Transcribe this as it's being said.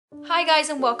Hi guys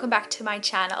and welcome back to my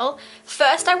channel.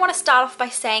 First I want to start off by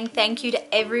saying thank you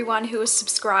to everyone who has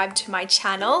subscribed to my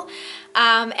channel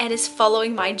and is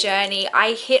following my journey.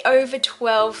 I hit over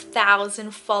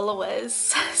 12,000 followers,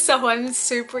 so I'm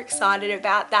super excited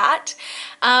about that.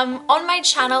 On my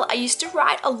channel I used to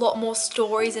write a lot more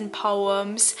stories and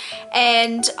poems,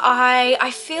 and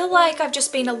I feel like I've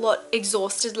just been a lot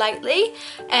exhausted lately.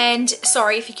 And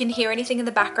sorry if you can hear anything in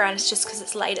the background, it's just because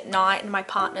it's late at night and my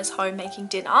partner's home making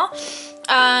dinner.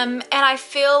 And I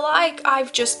feel like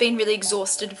I've just been really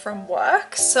exhausted from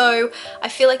work, so I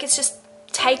feel like it's just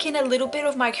taken a little bit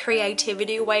of my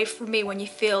creativity away from me when you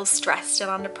feel stressed and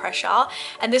under pressure.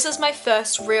 And this is my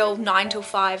first real 9 to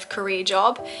 5 career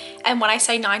job, and when I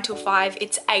say 9 to 5,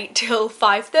 it's 8 till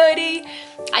 5:30.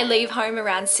 I leave home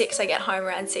around 6, I get home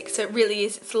around 6, so it really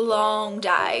is, it's a long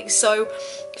day. So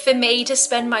for me to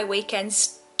spend my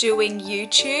weekends doing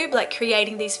YouTube, like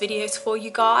creating these videos for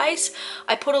you guys,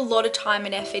 I put a lot of time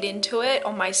and effort into it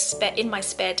on in my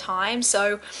spare time.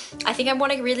 So I think I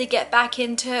want to really get back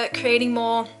into creating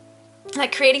more,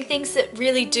 like creating things that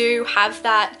really do have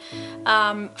that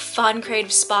fun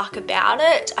creative spark about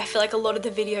it. I feel like a lot of the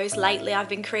videos lately I've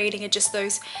been creating are just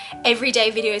those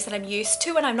everyday videos that I'm used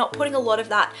to, and I'm not putting a lot of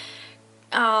that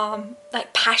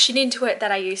like passion into it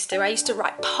that I used to. I used to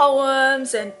write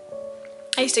poems, and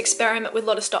I used to experiment with a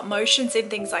lot of stop motions and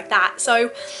things like that.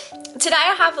 So today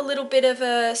I have a little bit of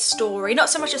a story, not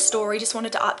so much a story, just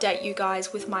wanted to update you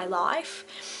guys with my life.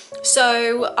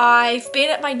 So I've been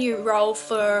at my new role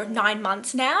for 9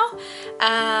 months now,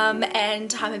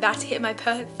 and I'm about to hit my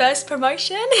first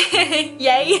promotion.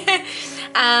 Yay.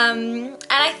 And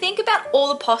I think about all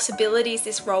the possibilities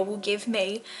this role will give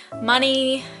me: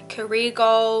 money, career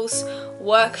goals,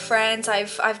 work friends.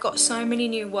 I've got so many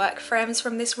new work friends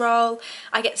from this role.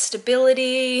 I get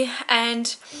stability,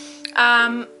 and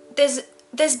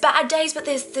there's bad days, but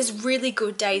there's really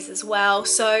good days as well.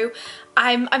 So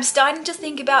I'm starting to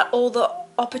think about all the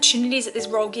opportunities that this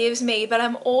role gives me, but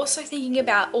I'm also thinking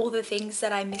about all the things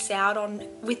that I miss out on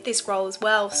with this role as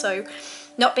well. So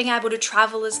not being able to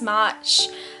travel as much,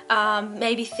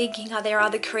 maybe thinking, are there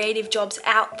other creative jobs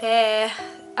out there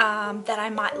that I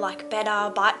might like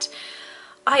better? But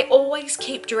I always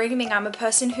keep dreaming. I'm a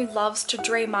person who loves to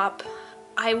dream up,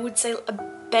 I would say, a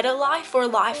better life, or a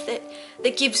life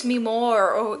that gives me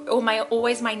more, or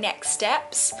always my next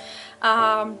steps.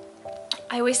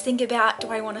 I always think about, do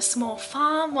I want a small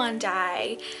farm one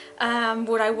day?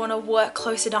 Would I want to work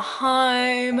closer to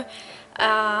home?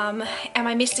 Am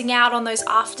I missing out on those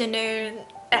afternoon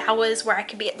hours where I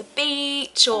could be at the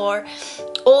beach, or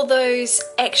all those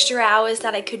extra hours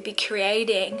that I could be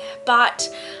creating? But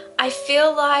I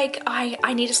feel like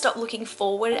I need to stop looking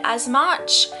forward as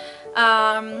much.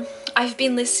 I've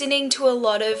been listening to a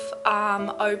lot of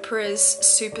Oprah's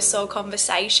Super Soul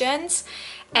Conversations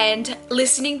and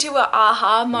listening to her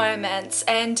aha moments,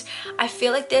 and I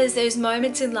feel like there's those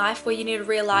moments in life where you need to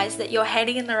realize that you're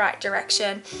heading in the right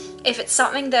direction. If it's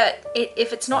something that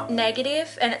if it's not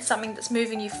negative and it's something that's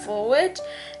moving you forward,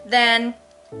 then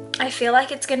I feel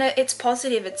like it's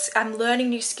positive. I'm learning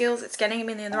new skills, it's getting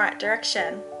me in the right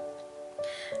direction.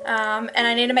 And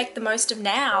I need to make the most of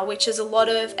now, which is a lot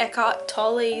of Eckhart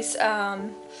Tolle's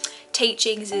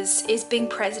teachings is being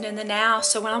present in the now.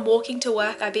 So when I'm walking to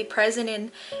work, I be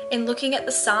present in looking at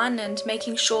the sun and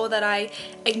making sure that I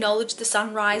acknowledge the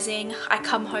sun rising. I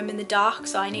come home in the dark,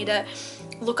 so I need to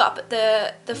look up at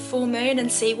the full moon and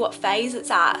see what phase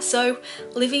it's at. So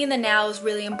living in the now is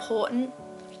really important.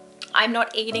 I'm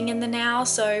not eating in the now,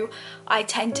 so I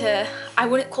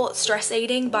wouldn't call it stress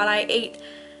eating, but I eat,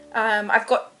 I've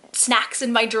got snacks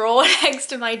in my drawer next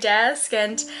to my desk,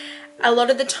 and a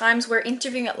lot of the times we're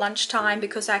interviewing at lunchtime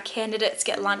because our candidates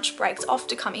get lunch breaks off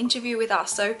to come interview with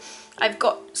us. So I've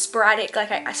got sporadic,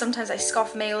 like sometimes I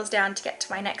scoff meals down to get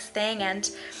to my next thing,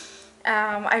 and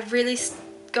I've really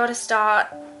got to start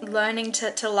learning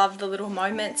to love the little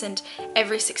moments, and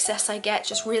every success I get,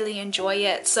 just really enjoy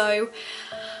it. So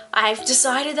I've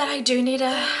decided that I do need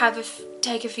to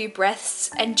take a few breaths,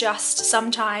 and just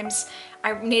sometimes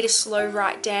I need to slow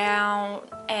right down,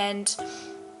 and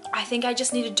I think I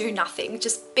just need to do nothing,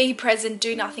 just be present,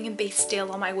 do nothing, and be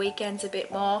still on my weekends a bit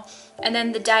more. And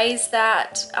then the days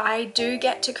that I do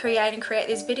get to create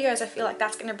these videos, I feel like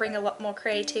that's going to bring a lot more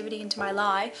creativity into my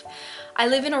life. I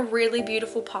live in a really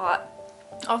beautiful part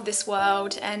of this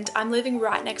world, and I'm living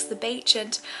right next to the beach,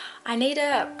 and I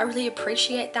really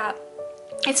appreciate that.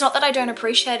 It's not that I don't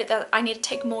appreciate it, that I need to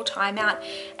take more time out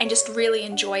and just really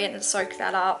enjoy it and soak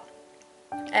that up.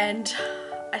 And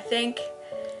I think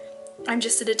I'm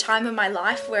just at a time in my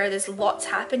life where there's lots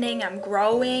happening, I'm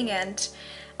growing, and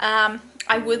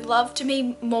I would love to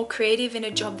be more creative in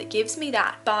a job that gives me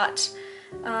that, but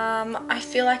I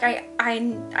feel like I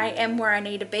am where I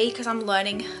need to be because I'm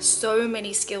learning so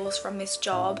many skills from this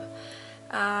job.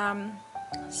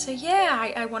 So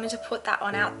yeah, I wanted to put that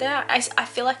one out there. I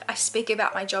feel like I speak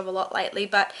about my job a lot lately,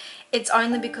 but it's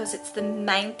only because it's the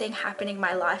main thing happening in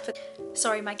my life.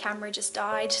 Sorry, my camera just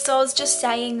died. So I was just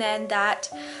saying then that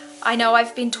I know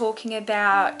I've been talking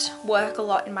about work a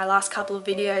lot in my last couple of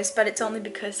videos, but it's only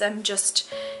because I'm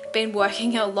just been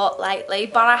working a lot lately.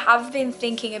 But I have been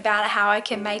thinking about how I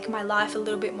can make my life a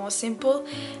little bit more simple,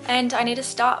 and I need to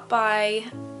start by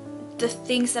the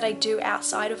things that I do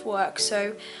outside of work.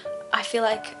 So I feel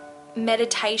like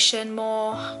meditation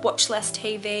more, watch less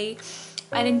TV,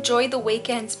 and enjoy the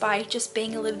weekends by just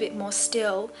being a little bit more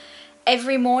still.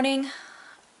 Every morning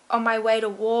on my way to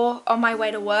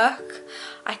work,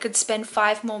 I could spend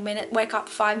 5 more minutes, wake up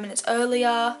 5 minutes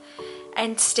earlier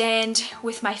and stand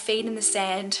with my feet in the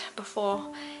sand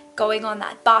before going on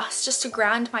that bus, just to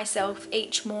ground myself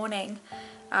each morning.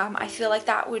 I feel like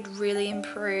that would really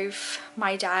improve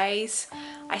my days.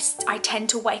 I tend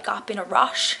to wake up in a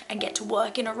rush and get to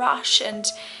work in a rush, and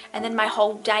then my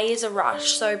whole day is a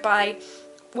rush. So by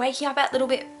waking up a little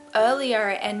bit earlier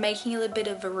and making a little bit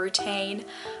of a routine,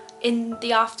 in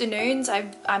the afternoons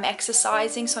I'm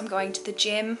exercising, so I'm going to the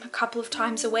gym a couple of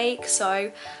times a week,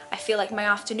 so I feel like my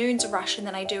afternoons are rush, and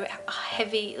then I do a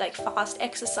heavy, like, fast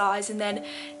exercise, and then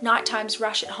night times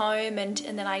rush at home, and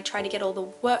then I try to get all the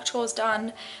work chores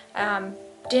done,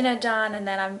 dinner done, and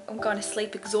then I'm going to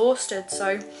sleep exhausted.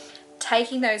 So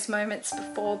taking those moments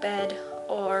before bed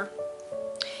or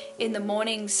in the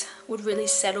mornings would really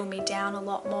settle me down a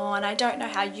lot more. And I don't know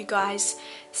how you guys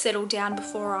settle down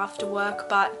before or after work,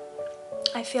 but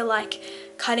I feel like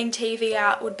cutting TV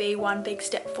out would be one big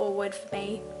step forward for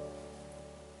me.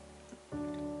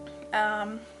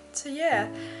 So yeah,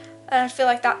 I feel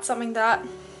like that's something that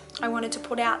I wanted to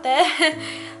put out there.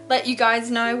 Let you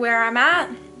guys know where I'm at,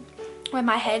 where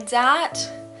my head's at,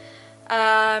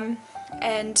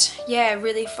 and yeah,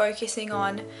 really focusing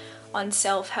on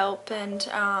self-help and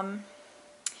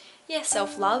yeah,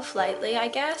 self-love lately, I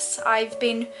guess. I've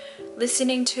been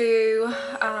listening to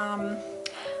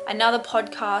another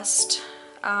podcast,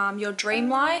 Your Dream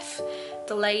Life,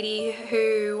 the lady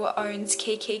who owns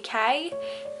KKK,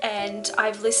 and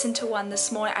I've listened to one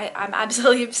this morning. I'm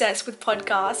absolutely obsessed with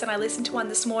podcasts, and I listened to one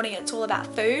this morning. It's all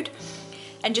about food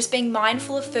and just being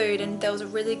mindful of food, and there was a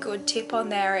really good tip on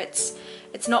there. It's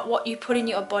not what you put in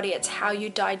your body, it's how you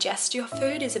digest your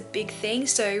food is a big thing.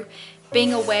 So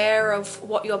being aware of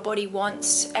what your body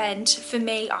wants, and for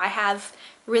me, I have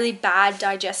really bad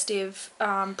digestive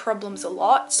problems a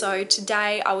lot. So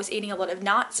today I was eating a lot of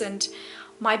nuts, and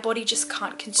my body just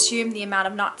can't consume the amount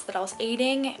of nuts that I was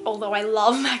eating, although I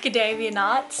love macadamia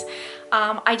nuts.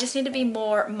 I just need to be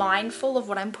more mindful of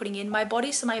what I'm putting in my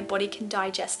body so my body can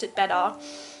digest it better.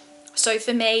 So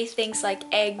for me, things like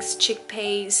eggs,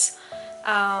 chickpeas,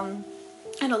 and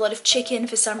a lot of chicken,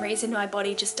 for some reason my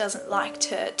body just doesn't like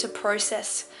to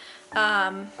process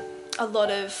a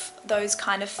lot of those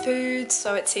kind of foods,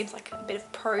 so it seems like a bit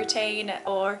of protein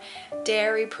or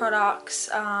dairy products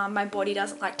my body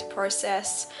doesn't like to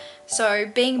process. So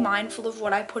being mindful of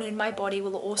what I put in my body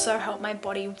will also help my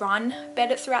body run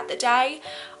better throughout the day.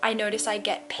 I notice I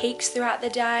get peaks throughout the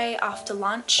day. After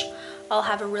lunch I'll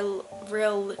have a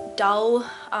real dull,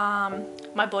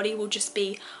 my body will just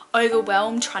be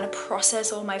overwhelmed trying to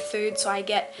process all my food, so I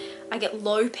get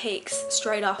low peaks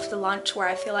straight after lunch where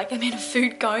I feel like I'm in a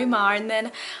food coma, and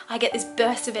then I get this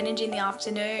burst of energy in the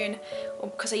afternoon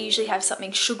because I usually have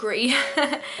something sugary.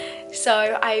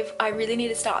 So I really need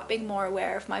to start being more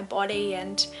aware of my body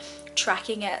and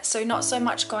tracking it. So not so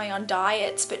much going on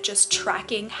diets, but just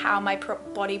tracking how my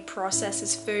body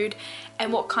processes food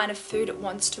and what kind of food it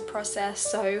wants to process.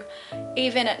 So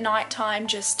even at night time,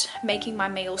 just making my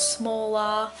meals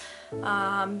smaller.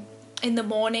 In the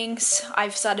mornings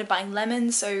I've started buying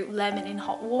lemons, so lemon in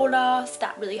hot water, so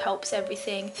that really helps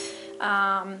everything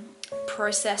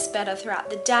process better throughout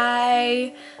the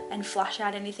day and flush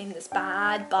out anything that's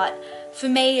bad. But for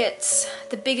me, it's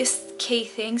the biggest key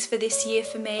things for this year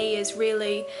for me is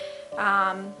really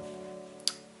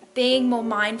being more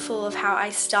mindful of how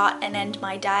I start and end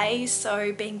my days,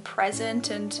 so being present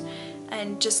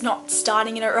and just not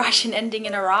starting in a rush and ending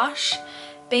in a rush.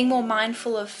 Being more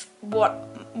mindful of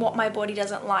what my body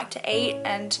doesn't like to eat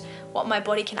and what my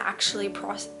body can actually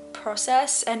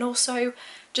process, and also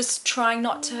just trying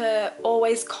not to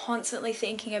always constantly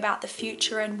thinking about the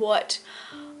future and what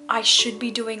I should be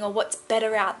doing or what's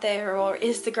better out there or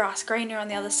is the grass greener on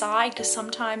the other side, because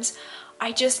sometimes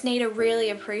I just need to really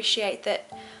appreciate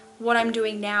that what I'm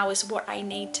doing now is what I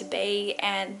need to be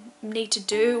and need to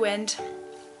do, and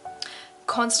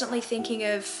constantly thinking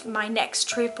of my next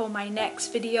trip or my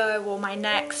next video or my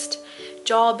next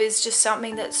job is just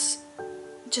something that's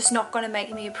just not going to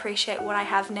make me appreciate what I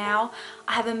have now.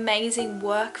 I have amazing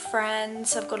work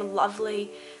friends. I've got a lovely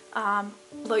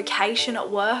location at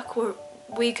work where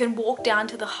we can walk down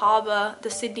to the harbour,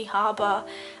 the Sydney harbour,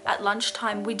 at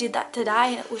lunchtime. We did that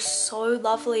today and it was so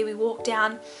lovely. We walked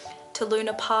down to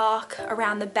Luna Park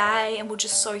around the bay and we're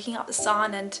just soaking up the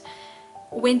sun, and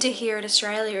winter here in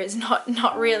Australia is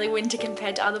not really winter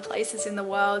compared to other places in the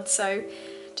world, so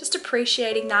just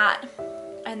appreciating that.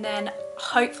 And then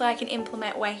hopefully I can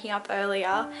implement waking up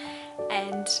earlier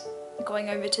and going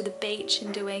over to the beach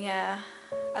and doing a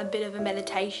bit of a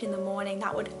meditation in the morning.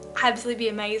 That would absolutely be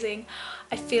amazing.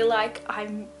 I feel like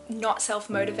I'm not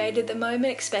self-motivated at the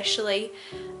moment, especially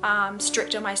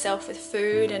strict on myself with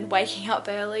food and waking up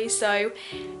early, so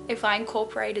if I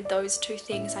incorporated those two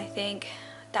things, I think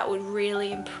that would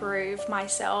really improve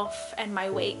myself and my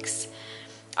weeks.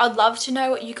 I'd love to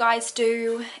know what you guys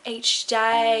do each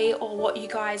day or what you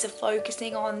guys are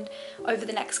focusing on over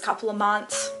the next couple of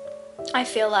months. I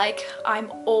feel like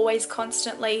I'm always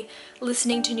constantly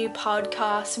listening to new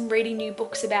podcasts and reading new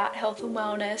books about health and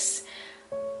wellness.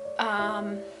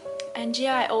 And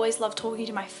yeah, I always love talking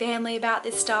to my family about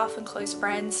this stuff and close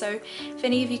friends. So if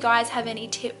any of you guys have any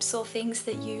tips or things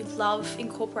that you love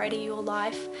incorporating in your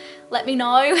life, let me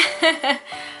know.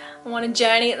 I'm on a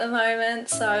journey at the moment,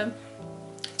 so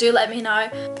do let me know.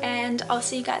 And I'll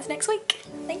see you guys next week.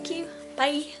 Thank you.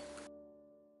 Bye.